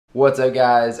What's up,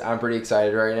 guys? I'm pretty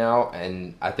excited right now,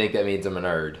 and I think that means I'm a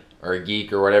nerd or a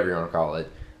geek or whatever you want to call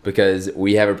it, because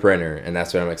we have a printer, and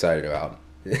that's what I'm excited about.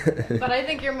 But I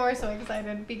think you're more so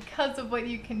excited because of what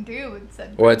you can do with said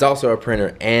printer. Well, it's also a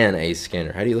printer and a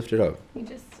scanner. How do you lift it up? You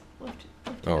just lift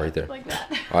it Oh, right there. like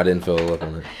that. Oh, I didn't feel the lip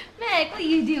on it. Mac, what are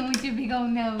you doing with your big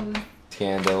old nose?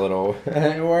 Scanned a little.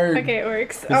 It worked. Okay, it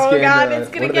works. We Oh scanned, god, it's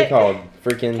gonna what get... are they called?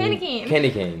 Freaking Candy canes.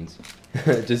 Candy canes.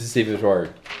 Just to see if it's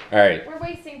worked. All right. We're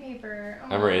wasting paper. Oh,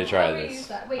 I'm ready to try this.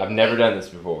 I've never done this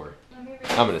before. I'm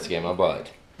gonna scan my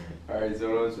butt. All right, so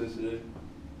what am I supposed to do?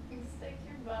 You stick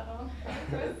your butt on.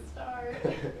 Press start.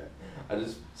 I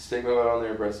just stick my butt on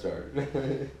there and press start. Are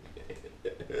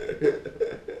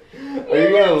You're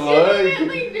you gonna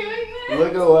legitimately look? doing this?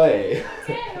 Look away.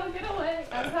 Okay, don't get away.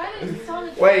 I'm trying to install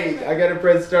the Wait, timer. I gotta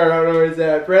press start. I don't know where it's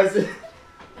at. Press it.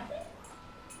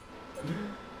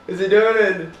 Is it doing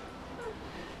it?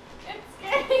 It's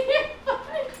getting your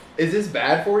butt. Is this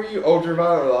bad for you?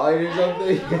 Ultraviolet light or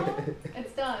something? I don't know.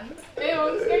 It's done. Ew,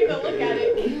 I'm scared to look at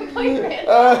it. Can you play it?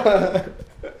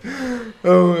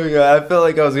 Oh my god, I felt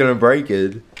like I was gonna break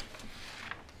it.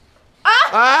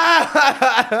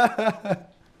 Ah!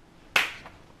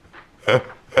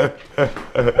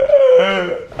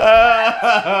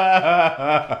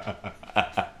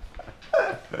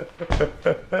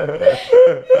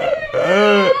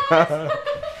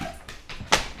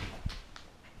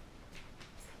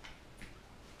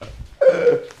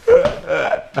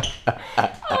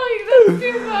 Oh, that's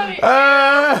too funny.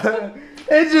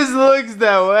 It just looks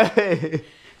that way.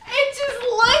 It just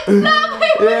looks that way.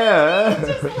 Yeah. It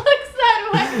just looks that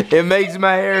way. It makes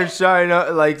my hair shine up,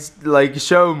 like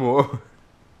show more.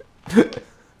 You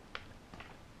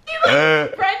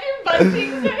like spread your butt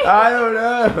cheeks. I don't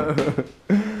know.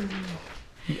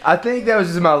 I think that was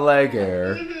just my leg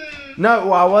hair. No,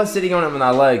 well, I was sitting on it with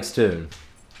my legs too.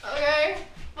 Okay.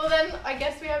 Well then, I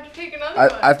guess we have to take another one.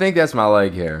 I think that's my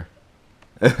leg hair.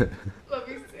 Let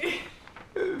me see.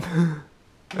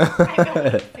 I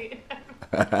don't see it.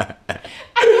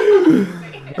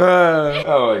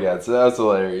 Oh my god, so that was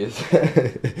hilarious.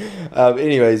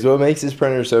 Anyways, what makes this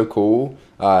printer so cool?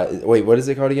 Wait, what is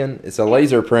it called again? It's a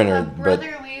laser printer, but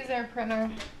Brother laser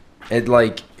printer.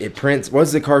 it prints.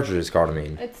 What's the cartridge called? I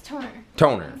mean, It's toner.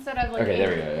 toner. Instead of like. Okay, there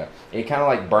we go. Yeah, it kind of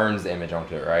like burns the image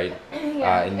onto it, right?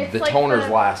 Yeah, And it's the like toners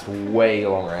last way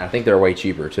longer. And I think they're way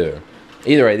cheaper too.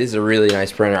 Either way, this is a really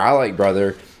nice printer. I like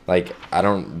Brother. Like, I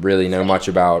don't really know much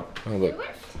about. Oh look,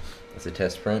 it's a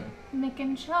test print.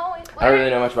 Making show it I don't really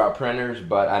know much about printers,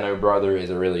 but I know Brother is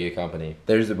a really good company.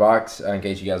 There's the box in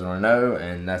case you guys want to know,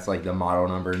 and that's like the model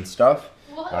number and stuff.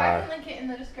 Well, I can link it in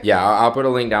the description. Yeah, I'll put a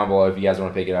link down below if you guys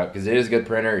want to pick it up, because it is a good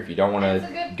printer if you don't want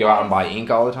to go out and buy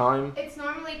ink all the time. It's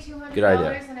normally $200, Good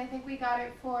idea. and I think we got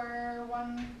it for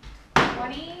 $120,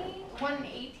 $118,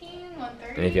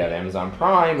 $130. And if you have Amazon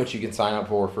Prime, which you can sign up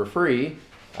for free,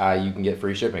 you can get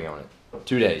free shipping on it.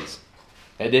 2 days.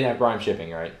 It did have Prime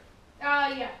shipping, right?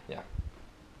 Yeah.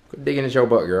 Quit digging at your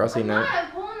butt, girl. I seen I'm that.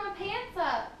 not pulling my pants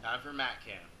up. Time for Mac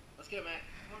Cam. Let's go, Mac.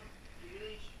 Come on. Get your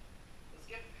leash. Let's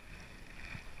go.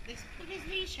 Let's put his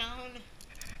leash on.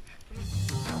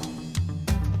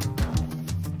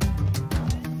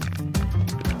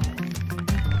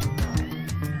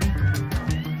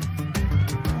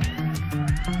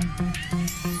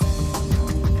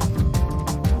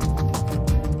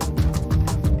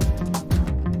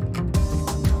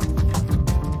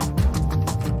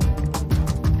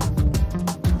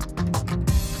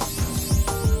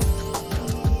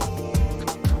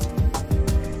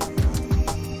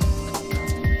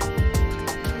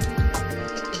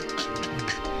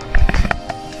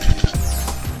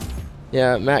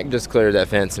 Yeah, Mac just cleared that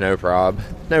fence, no prob.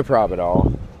 No prob at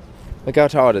all. Look how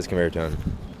tall it is compared to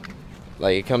him.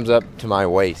 Like, it comes up to my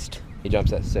waist. He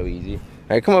jumps that so easy.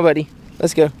 Alright, come on, buddy.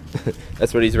 Let's go.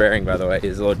 That's what he's wearing, by the way.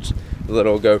 His little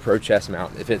GoPro chest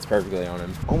mount. It fits perfectly on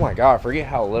him. Oh my god, I forget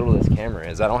how little this camera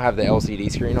is. I don't have the LCD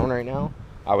screen on right now,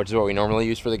 which is what we normally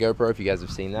use for the GoPro, if you guys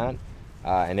have seen that.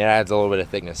 And it adds a little bit of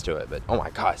thickness to it. But, oh my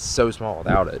god, it's so small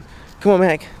without it. Come on,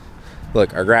 Mac.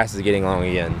 Look, our grass is getting long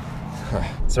again.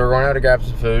 So we're going out to grab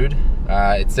some food.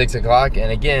 It's 6 o'clock,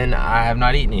 and again, I have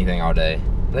not eaten anything all day.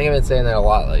 I think I've been saying that a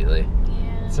lot lately.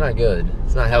 Yeah. It's not good.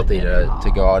 It's not healthy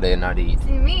to go all day and not eat.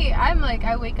 See, me, I'm like,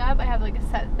 I wake up, I have like a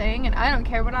set thing, and I don't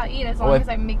care what I eat as long as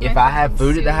I make If I have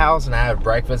food at the house and I have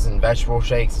breakfast and vegetable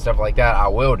shakes and stuff like that, I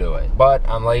will do it. But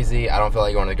I'm lazy, I don't feel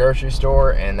like going to the grocery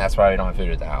store, and that's why we don't have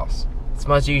food at the house. It's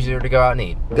much easier to go out and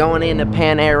eat. Going into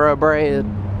Panera Bread.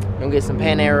 Gonna get some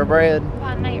Panera Bread.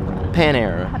 Panera.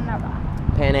 Panera.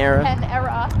 Panera.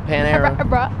 Panera.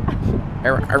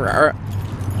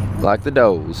 Panera. Like the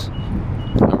doughs.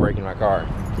 I'm breaking my car.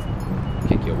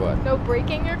 break your what? No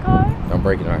breaking your car? Don't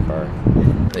break in my car.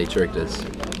 They tricked us.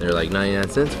 They're like 99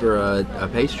 cents for a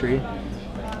pastry.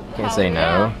 Can't Hell say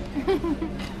yeah. no.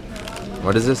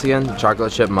 What is this again?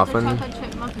 Chocolate chip muffin? The chocolate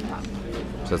chip muffin top.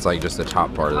 So it's like just the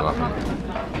top part of the muffin.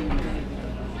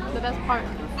 The best part.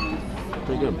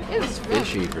 Pretty good. It's It's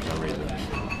fishy for some reason.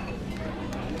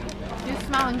 You're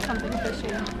smelling something fishy.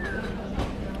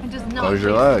 It does not Close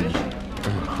your taste legs.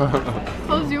 fishy.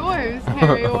 Close yours,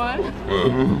 hairy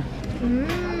one.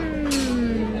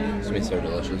 It's gonna be so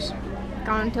delicious.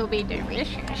 Going to be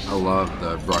delicious. I love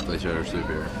the broccoli cheddar soup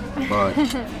here, but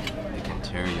it can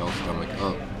tear your stomach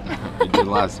up. It did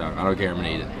last time. I don't care. I'm gonna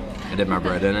eat it. I did my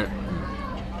bread in it.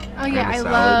 Oh yeah, And I a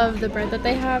salad. love the bread that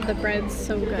they have. The bread's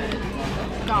so good.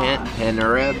 God.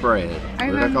 Panera bread.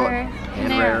 I What do they call it?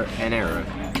 remember Panera.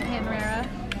 Panera.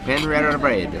 Panera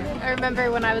bread. I remember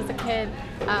when I was a kid,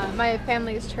 my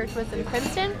family's church was in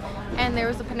Princeton, and there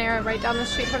was a Panera right down the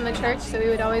street from the church, so we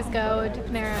would always go to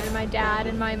Panera, and my dad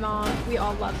and my mom, we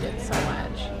all loved it so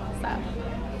much. So,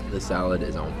 The salad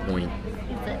is on point.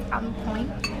 is it on point?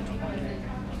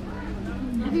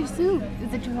 Have your soup.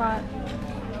 Is it too hot?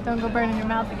 Don't go burning your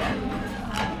mouth again.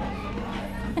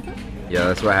 Yeah,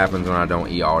 that's what happens when I don't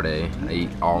eat all day. I eat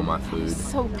all my food.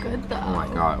 So good though. Oh my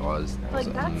god, it was. It was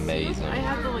Like that's amazing. I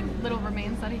have the like little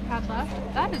remains that he had left.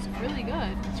 That is really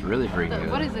good. It's really freaking good.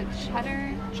 What is it?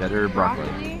 Cheddar? Cheddar broccoli.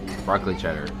 Broccoli? Broccoli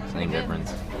cheddar. Same Good.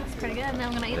 difference. It's pretty good. Now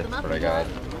I'm gonna eat the That's muffin. what I got.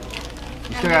 You I'm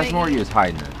still got gonna some more? eat- You was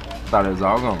hiding it. Thought it was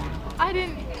all gone. I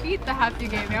didn't eat the half you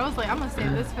gave me. I was like, I'm gonna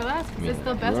save this for last because it's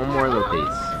the best One part. more little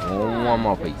piece. One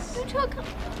more piece. You took.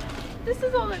 This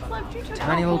is all that's left. You took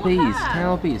Tiny the little whole piece. half. Tiny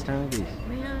little piece. Tiny little piece.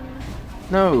 Man,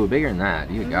 No, bigger than that.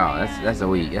 You go. That's a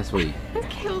week. That's weak. it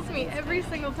kills me every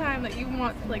single time that you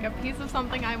want like a piece of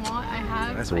something I want. I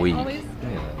have. That's I weak. always,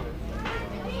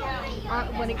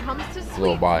 when it comes to little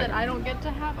sweets bite. that I don't get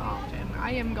to have often,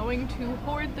 I am going to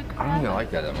hoard the I don't crap. even like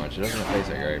that much. It doesn't taste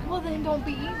that great. Well, then don't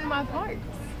be eating my parts,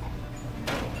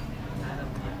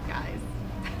 guys.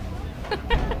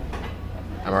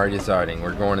 I'm already deciding.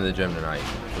 We're going to the gym tonight.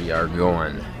 We are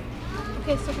going.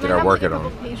 Okay, so can Did I I have work like, it a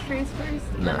couple on? pastries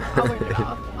first? No. I'll work it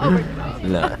off. I'll work it off.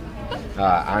 No.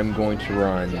 I'm going to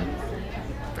run.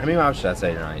 How many miles should I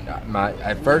say tonight?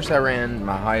 At first I ran,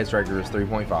 my highest record was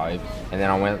 3.5, and then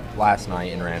I went last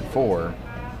night and ran 4.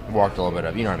 Walked a little bit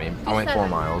up, you know what I mean? I went 4 7.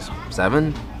 miles.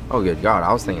 7? Oh good God,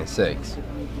 I was thinking 6.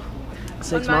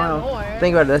 6 1 mile miles. more.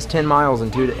 Think about it, that's 10 miles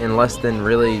in less than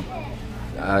really,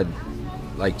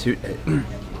 like 2.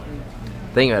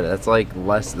 Think about it, that's like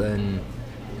less than,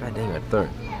 God dang it,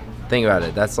 think about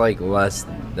it, that's like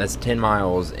that's 10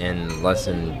 miles in less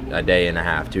than a day and a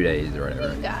half, 2 days or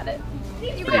whatever. You got it. You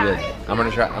Pretty got good. it. I'm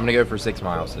gonna go for 6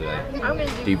 miles today. I'm gonna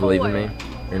do Do you believe in 4. me?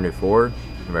 You're gonna do 4? You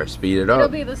better speed it up. It'll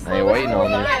be the I slowest ain't waiting on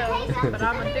you. mile, but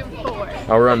I'm gonna do 4.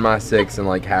 I'll run my 6 in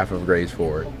like half of Gray's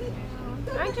 4.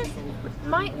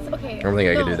 Okay. I don't think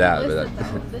I could do that, but listen,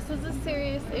 that- though, this is a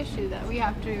serious issue that we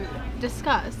have to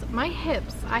discuss. My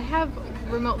hips, I have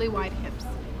remotely wide hips,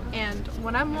 and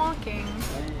when I'm walking,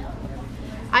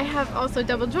 I have also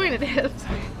double jointed hips.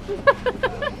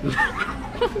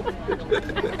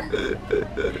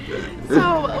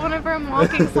 So whenever I'm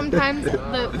walking, sometimes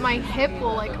my hip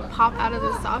will like pop out of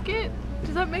the socket.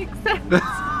 Does that make sense?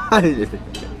 And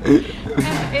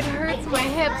it hurts my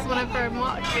hips whenever I'm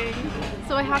walking.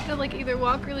 So I have to like either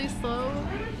walk really slow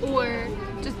or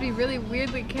just be really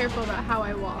weirdly careful about how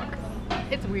I walk.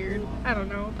 It's weird. I don't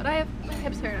know. But my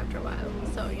hips hurt after a while.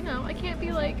 So, you know, I can't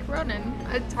be like running.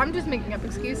 I'm just making up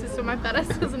excuses so my fat ass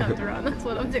doesn't have to run. That's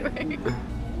what I'm doing.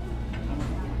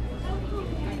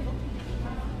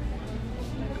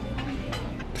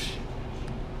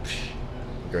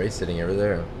 Gray's sitting over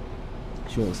there.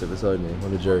 She won't sit beside me.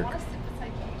 What a jerk.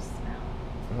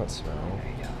 I don't smell.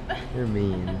 You're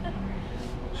mean.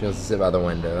 She wants to sit by the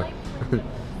window.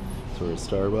 So we're at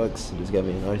Starbucks. Just got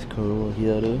me an ice caramel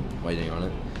macchiato. Waiting on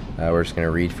it. We're just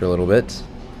gonna read for a little bit.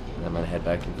 And I'm gonna head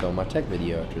back and film my tech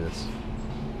video after this.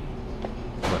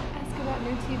 What? Ask about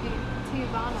new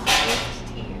Tivana iced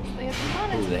teas. They have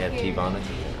Tivana Ooh, they have here. Tivana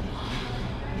tea.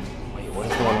 Wait, what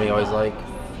is the one we always like?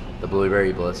 The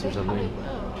blueberry bliss or something?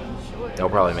 Oh, sure. They'll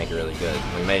probably make it really good.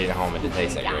 We made it at home. It didn't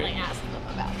taste that Gotta great. ask them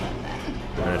about that then.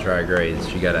 We're gonna try Gray's.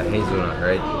 She got a hazelnut,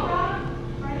 right?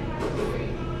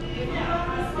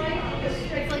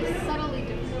 It's like subtly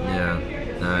different.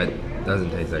 Yeah. No, it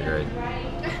doesn't taste that great.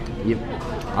 Yep.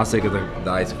 I'll stick with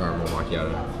the ice caramel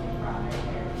macchiato.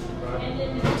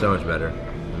 So much better.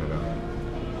 Oh my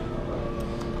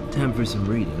God. Time for some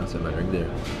reading. I'll set my drink there.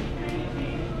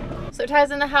 So So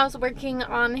Ty's in the house working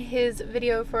on his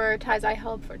video for Ty's Eye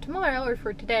Help for tomorrow, or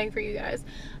for today for you guys.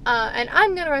 And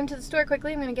I'm gonna run to the store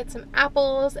quickly. I'm gonna get some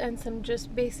apples and some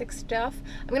just basic stuff.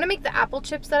 I'm gonna make the apple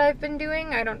chips that I've been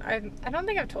doing. I don't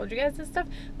think I've told you guys this stuff,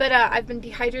 but I've been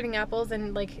dehydrating apples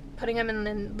and like putting them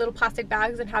in little plastic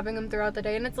bags and having them throughout the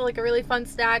day. And it's like a really fun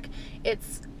snack.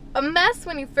 It's a mess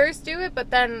when you first do it, but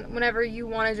then whenever you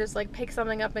want to just like pick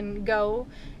something up and go,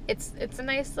 it's a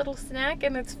nice little snack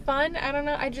and it's fun. I don't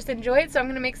know, I just enjoy it. So I'm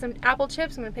gonna make some apple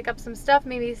chips. I'm gonna pick up some stuff,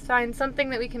 maybe find something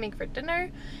that we can make for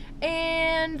dinner,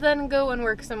 and then go and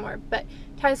work some more. But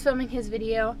Ty's filming his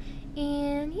video,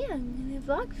 and yeah, I'm gonna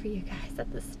vlog for you guys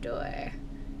at the store.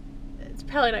 It's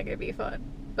probably not gonna be fun,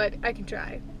 but I can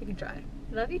try.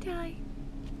 Love you, Ty.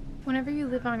 Whenever you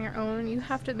live on your own, you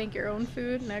have to make your own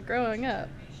food. Now growing up,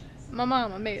 my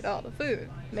mama made all the food,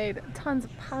 made tons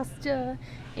of pasta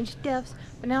and stuffs,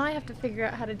 but now I have to figure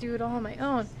out how to do it all on my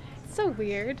own. It's so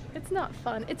weird. It's not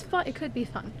fun. It's fun. It could be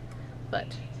fun,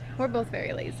 but we're both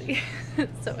very lazy,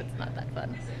 so it's not that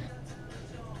fun.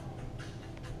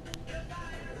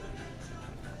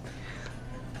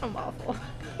 I'm awful.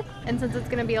 And since it's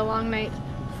gonna be a long night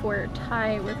for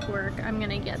Ty with work, I'm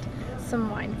gonna get some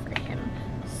wine for him,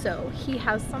 so he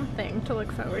has something to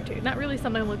look forward to. Not really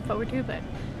something to look forward to, but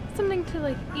something to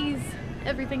like ease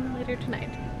everything later tonight.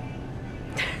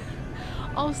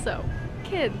 Also,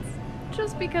 kids,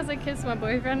 just because I kissed my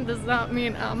boyfriend does not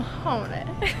mean I'm on it.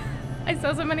 I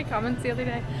saw so many comments the other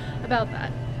day about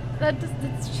that.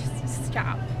 It's just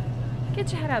stop.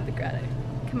 Get your head out of the gutter.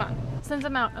 Come on. Since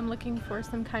I'm out, I'm looking for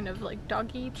some kind of like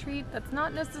doggy treat that's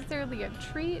not necessarily a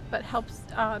treat, but helps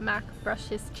Mac brush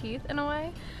his teeth in a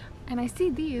way. And I see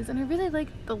these and I really like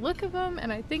the look of them,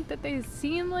 and I think that they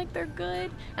seem like they're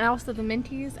good. And also the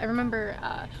minties. I remember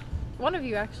one of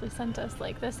you actually sent us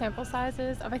like the sample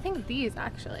sizes of I think these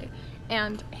actually,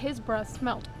 and his breath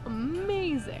smelled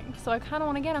amazing, so I kind of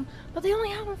want to get them, but they only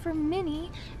have them for mini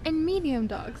and medium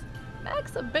dogs.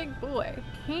 Mac's a big boy.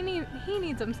 He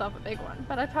needs himself a big one,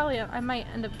 but I might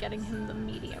end up getting him the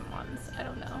medium ones. I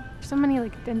don't know. So many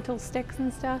like dental sticks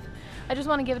and stuff. I just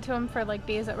want to give it to him for like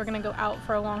days that we're gonna go out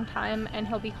for a long time and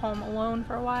he'll be home alone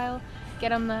for a while.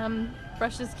 Get him them,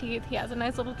 brush his teeth. He has a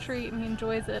nice little treat and he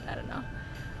enjoys it. I don't know.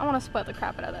 I want to spoil the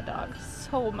crap out of that dog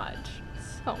so much,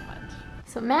 so much.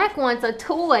 So Mac wants a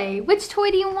toy. Which toy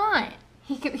do you want?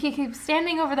 He keeps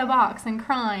standing over the box and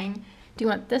crying. Do you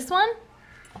want this one?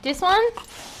 This one?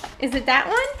 Is it that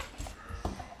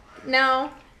one?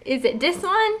 No. Is it this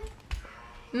one?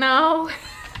 No.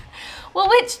 Well,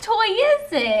 which toy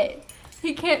is it?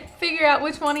 He can't figure out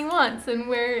which one he wants and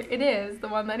where it is, the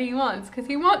one that he wants, because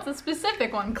he wants a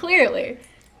specific one, clearly.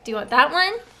 Do you want that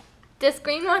one? This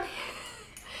green one?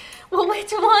 Well,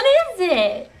 which one is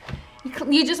it?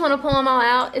 You just want to pull them all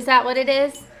out? Is that what it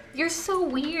is? You're so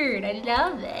weird. I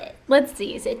love it. Let's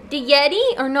see. Is it the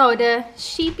Yeti? Or no, the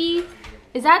Sheepy?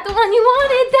 Is that the one you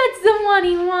wanted? That's the one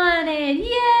he wanted.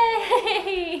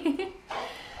 Yay!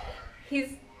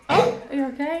 He's... Oh, are you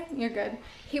okay? You're good.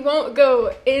 He won't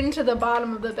go into the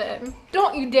bottom of the bin.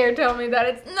 Don't you dare tell me that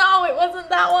it's... No, it wasn't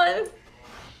that one.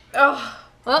 Oh,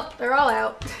 well, they're all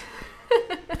out.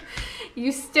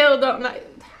 You still don't know...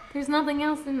 There's nothing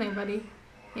else in there, buddy.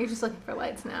 You're just looking for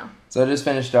lights now. So I just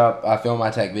finished up. I filmed my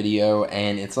tech video,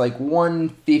 and it's like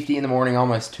 1:50 in the morning,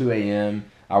 almost 2 a.m.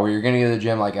 We were going to go to the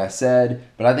gym, like I said,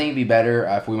 but I think it'd be better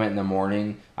if we went in the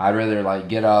morning. I'd rather like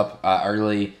get up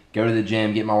early, go to the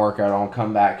gym, get my workout on,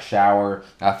 come back, shower,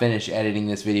 finish editing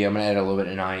this video. I'm going to edit a little bit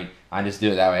tonight. I just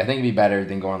do it that way. I think it'd be better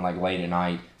than going like late at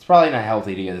night. It's probably not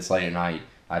healthy to go this late at night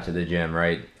to the gym,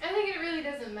 right? I think it really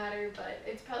doesn't matter, but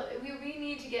it's probably we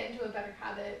need to get into a better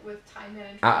habit with time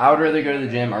management. I would rather go to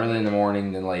the gym early in the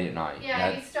morning than late at night.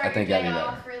 Yeah, you start your day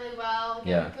off really well,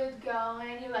 get good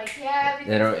going. You're like, yeah,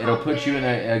 everything's it'll put you in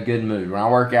a good mood. When I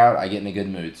work out, I get in a good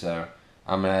mood. So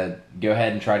I'm gonna go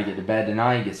ahead and try to get to bed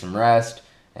tonight, get some rest,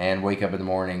 and wake up in the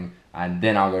morning, and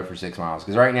then I'll go for 6 miles.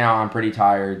 Because right now I'm pretty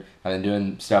tired. I've been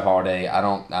doing stuff all day. I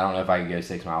don't know if I can go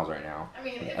 6 miles right now. I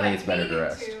mean, I think it's better to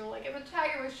rest. Like if a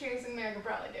tiger was chasing me, I could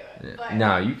probably do it. But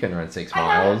no, you can run 6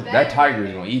 miles. That tiger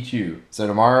is gonna eat you. So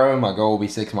tomorrow my goal will be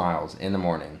 6 miles in the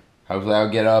morning. Hopefully I'll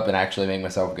get up and actually make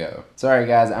myself go. So alright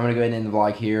guys, I'm going to go ahead and end the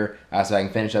vlog here so I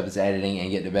can finish up this editing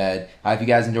and get to bed. If you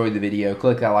guys enjoyed the video,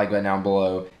 click that like button down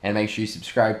below and make sure you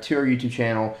subscribe to our YouTube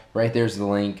channel. Right there's the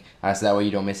link so that way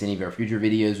you don't miss any of our future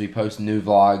videos. We post new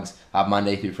vlogs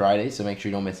Monday through Friday, so make sure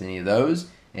you don't miss any of those.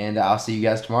 And I'll see you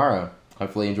guys tomorrow.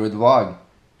 Hopefully you enjoyed the vlog.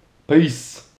 Peace!